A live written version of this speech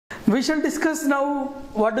We shall discuss now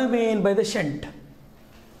what do we mean by the shunt.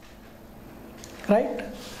 Right?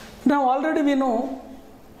 Now already we know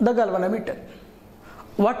the galvanometer.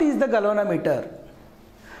 What is the galvanometer?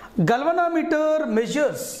 Galvanometer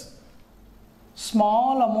measures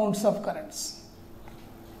small amounts of currents.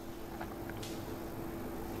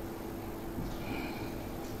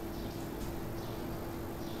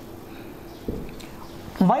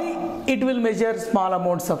 Why it will measure small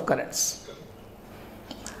amounts of currents?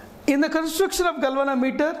 In the construction of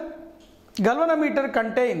galvanometer, galvanometer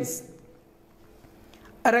contains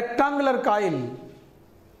a rectangular coil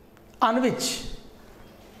on which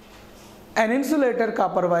an insulator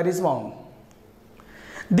copper wire is wound.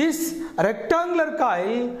 This rectangular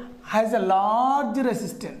coil has a large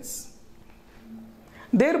resistance.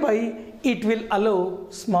 Thereby, it will allow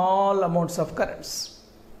small amounts of currents.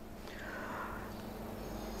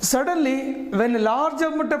 Suddenly, when a large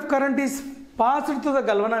amount of current is passed through the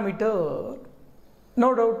galvanometer, no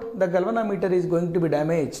doubt the galvanometer is going to be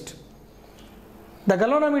damaged. The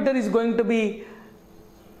galvanometer is going to be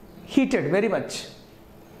heated very much.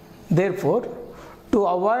 Therefore, to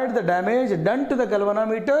avoid the damage done to the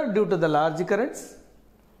galvanometer due to the large currents,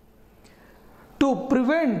 to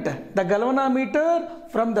prevent the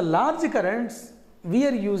galvanometer from the large currents, we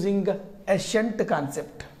are using a shunt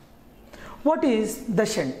concept. What is the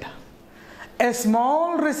shunt? A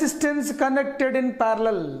small resistance connected in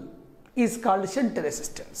parallel is called shunt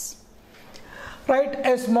resistance. Right?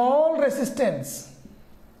 A small resistance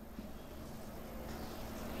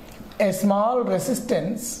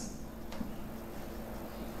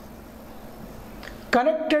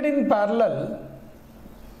connected in parallel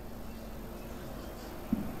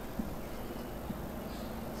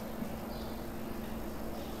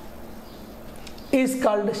is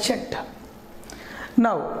called shunt.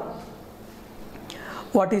 Now,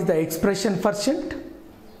 what is the expression for shunt?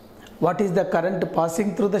 What is the current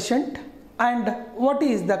passing through the shunt? And what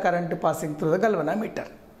is the current passing through the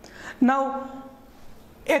galvanometer? Now,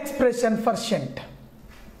 expression for shunt.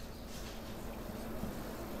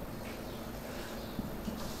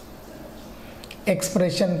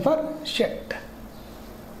 Expression for shunt.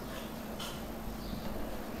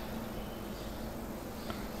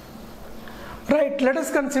 Right, let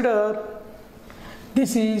us consider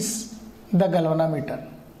this is the galvanometer.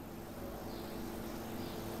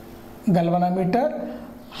 Galvanometer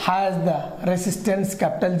has the resistance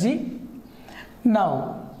capital G.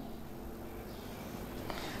 Now,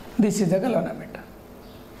 this is the galvanometer.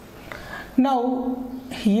 Now,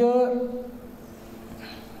 here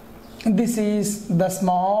this is the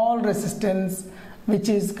small resistance which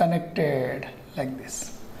is connected like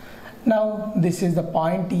this. Now, this is the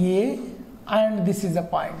point A and this is the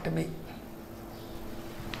point B.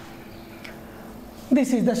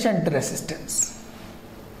 This is the shunt resistance.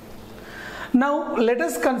 Now, let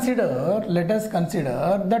us consider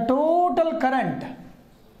the total current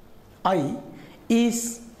I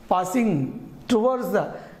is passing towards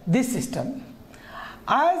this system.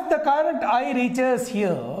 As the current I reaches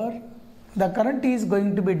here, the current is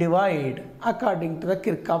going to be divided according to the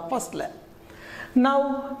Kirchhoff first law.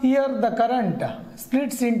 Now, here the current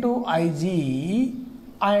splits into Ig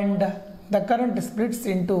and the current splits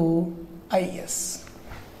into Is.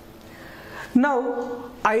 Now,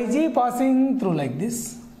 Ig passing through like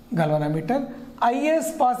this galvanometer,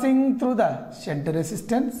 Is passing through the shunt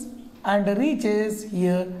resistance and reaches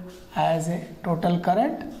here as a total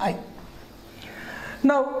current I.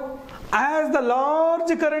 Now, as the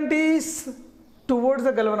large current is towards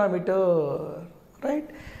the galvanometer, right,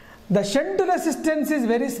 the shunt resistance is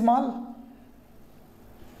very small.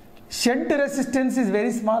 Shunt resistance is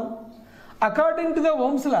very small. According to the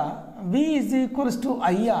Ohm's law, V is equals to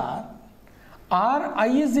IR, or I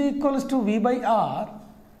is equals to V by R,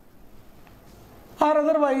 or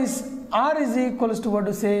otherwise R is equals to what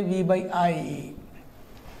to say V by I.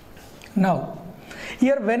 Now,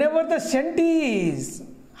 here whenever the shunt is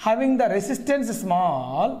having the resistance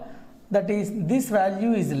small, that is this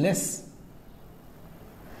value is less.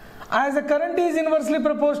 As the current is inversely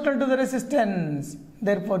proportional to the resistance,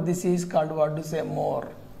 therefore this is called what to say more.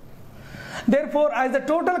 Therefore, as the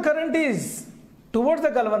total current is towards the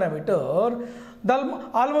galvanometer,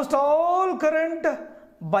 almost all current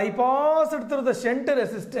bypassed through the shunt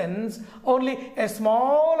resistance, only a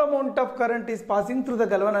small amount of current is passing through the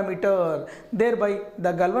galvanometer. Thereby,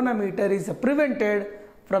 the galvanometer is prevented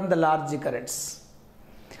from the large currents.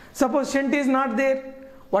 Suppose shunt is not there,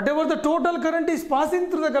 whatever the total current is passing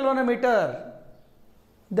through the galvanometer,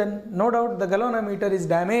 then no doubt the galvanometer is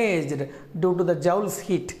damaged due to the Joule's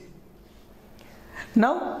heat.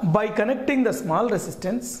 Now, by connecting the small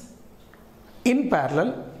resistance in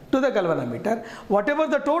parallel, to the galvanometer. Whatever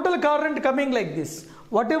the total current coming like this,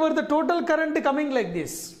 whatever the total current coming like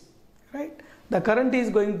this, right? The current is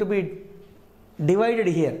going to be divided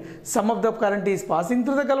here. Some of the current is passing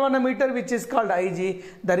through the galvanometer, which is called Ig.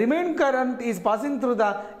 The remaining current is passing through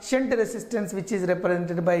the shunt resistance, which is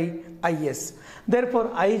represented by Is.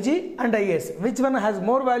 Therefore, Ig and Is, which one has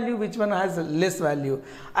more value, which one has less value?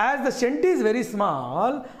 As the shunt is very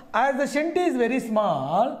small,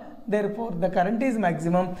 therefore the current is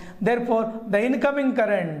maximum. Therefore, the incoming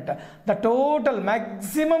current, the total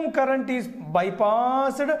maximum current is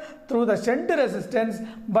bypassed through the shunt resistance,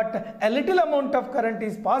 but a little amount of current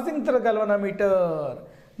is passing through the galvanometer.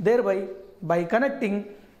 Thereby, by connecting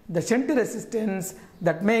the shunt resistance,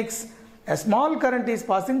 that makes a small current is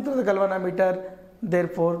passing through the galvanometer.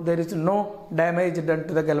 Therefore, there is no damage done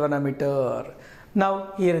to the galvanometer.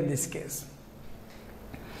 Now, here in this case,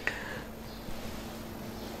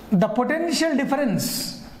 the potential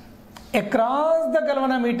difference across the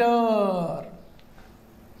galvanometer,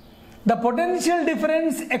 the potential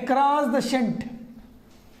difference across the shunt,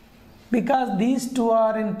 because these two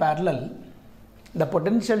are in parallel, the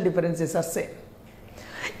potential differences are same.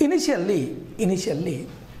 Initially,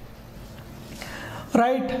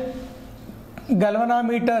 right,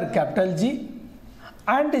 galvanometer capital G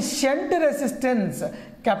and shunt resistance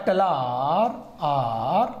capital R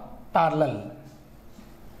are parallel.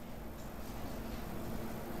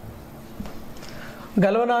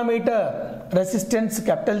 Galvanometer resistance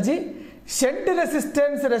capital G, shunt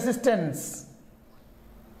resistance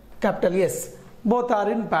capital S, both are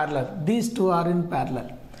in parallel. These two are in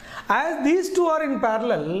parallel. As these two are in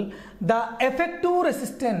parallel, the effective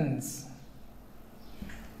resistance,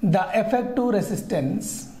 the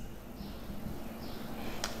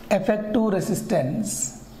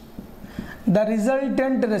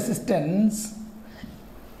resultant resistance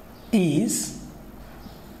is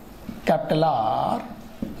capital R,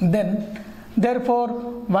 then therefore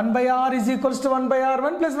 1 by R is equals to 1 by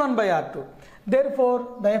R1 plus 1 by R2.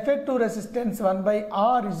 Therefore, the effective resistance 1 by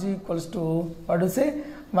R is equals to,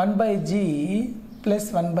 1 by G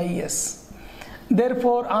plus 1 by S.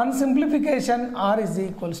 Therefore, on simplification, R is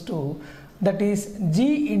equals to, that is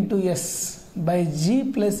G into S by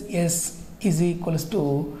G plus S is equals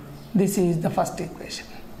to, this is the first equation.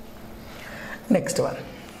 Next one.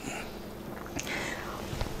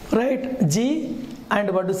 Right, G and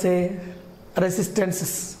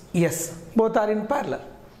resistances S, both are in parallel.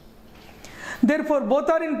 Therefore, both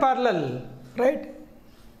are in parallel, right?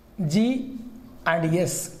 G and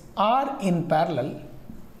S are in parallel,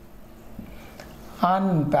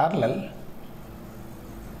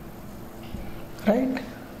 right?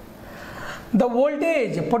 The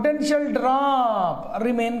voltage, potential drop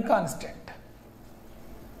remain constant.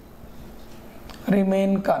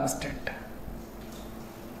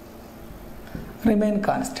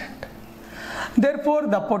 Therefore,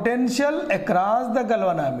 the potential across the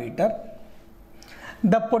galvanometer,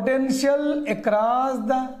 the potential across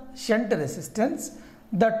the shunt resistance,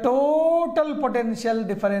 the total potential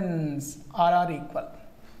difference are equal.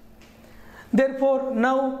 Therefore,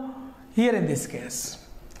 now here in this case,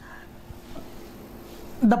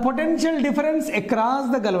 the potential difference across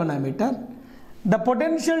the galvanometer, the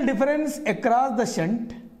potential difference across the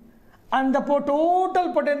shunt, and the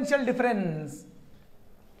total potential difference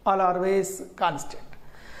are always constant.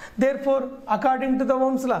 Therefore, according to the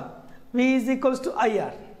Ohm's law, V is equals to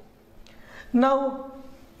IR. Now,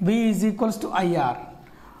 V is equals to IR.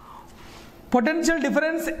 Potential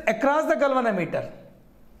difference across the galvanometer,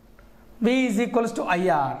 V is equals to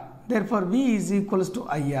IR. Therefore, V is equals to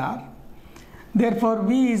IR. Therefore,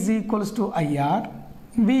 V is equals to IR.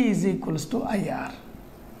 V is equals to IR.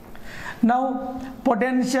 Now,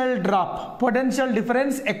 potential drop, potential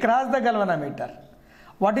difference across the galvanometer.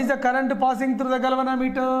 What is the current passing through the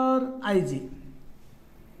galvanometer? Ig.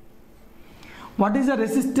 What is the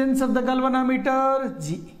resistance of the galvanometer?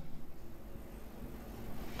 G.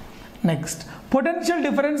 Next, potential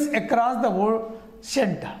difference across the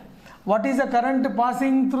shunt. What is the current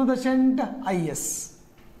passing through the shunt? Is.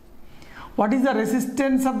 What is the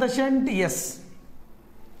resistance of the shunt? S.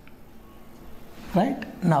 Right?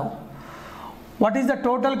 Now, what is the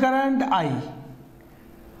total current? I.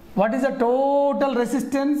 What is the total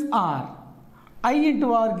resistance? R. I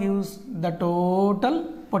into R gives the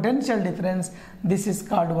total potential difference. This is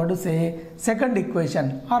called second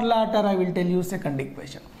equation, or later I will tell you second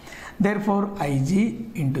equation. Therefore, Ig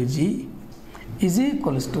into G is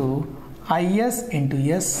equals to Is into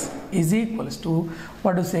S is equals to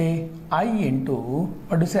I into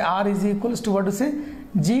R is equals to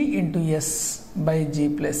G into S by G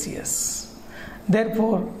plus S.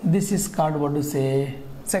 Therefore, this is called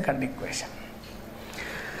second equation.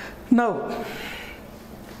 Now,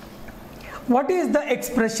 what is the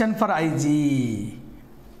expression for Ig?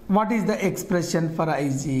 What is the expression for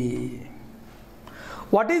Ig?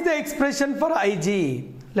 What is the expression for Ig?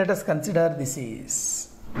 Let us consider this is.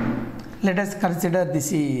 Let us consider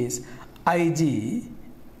this is Ig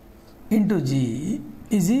into G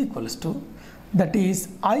is equals to, that is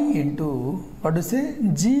I into, what to say,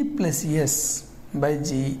 G plus S by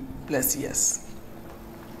G plus S.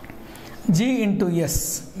 G into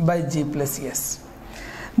S by G plus S.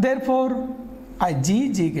 Therefore,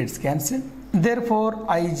 G gets cancelled. Therefore,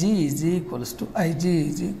 Ig is equals to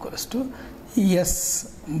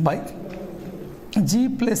S by G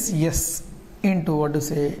plus S into, what to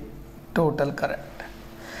say, total current.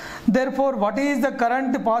 Therefore, what is the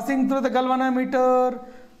current passing through the galvanometer?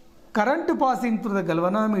 Current passing through the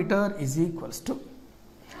galvanometer is equals to,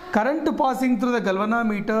 current passing through the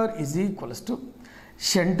galvanometer is equals to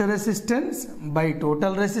shunt resistance by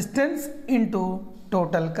total resistance into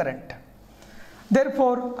total current.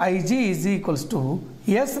 Therefore, Ig is equals to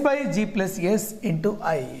S by G plus S into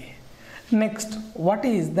I. Next, what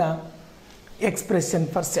is the expression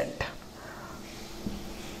for shunt?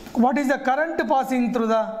 What is the current passing through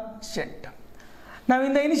the shunt? Now,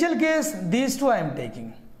 in the initial case, these two I am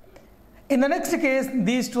taking. In the next case,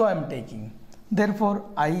 these two I am taking. Therefore,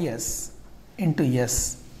 Is into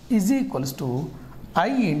S is equals to I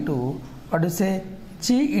into, what to say,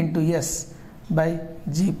 G into S by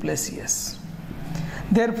G plus S.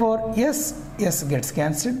 Therefore, S gets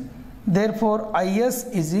cancelled. Therefore, Is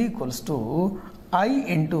is equals to I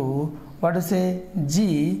into, what to say,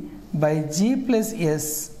 G by G plus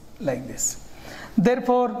S, like this.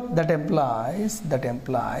 Therefore, that implies,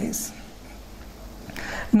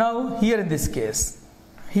 now here in this case,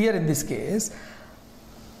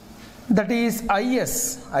 that is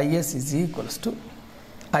Is is equals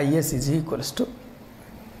to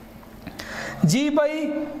G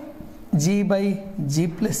by G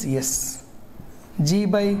plus S, G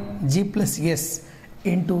by G plus S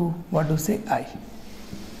into, what to say, I.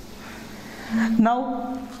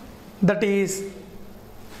 Now, that is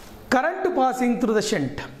current passing through the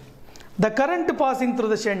shunt. The current passing through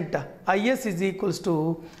the shunt, Is is equals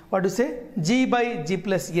to, what to say, G by G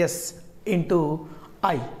plus S into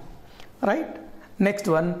I. Right? Next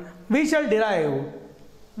one, we shall derive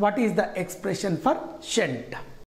what is the expression for shunt.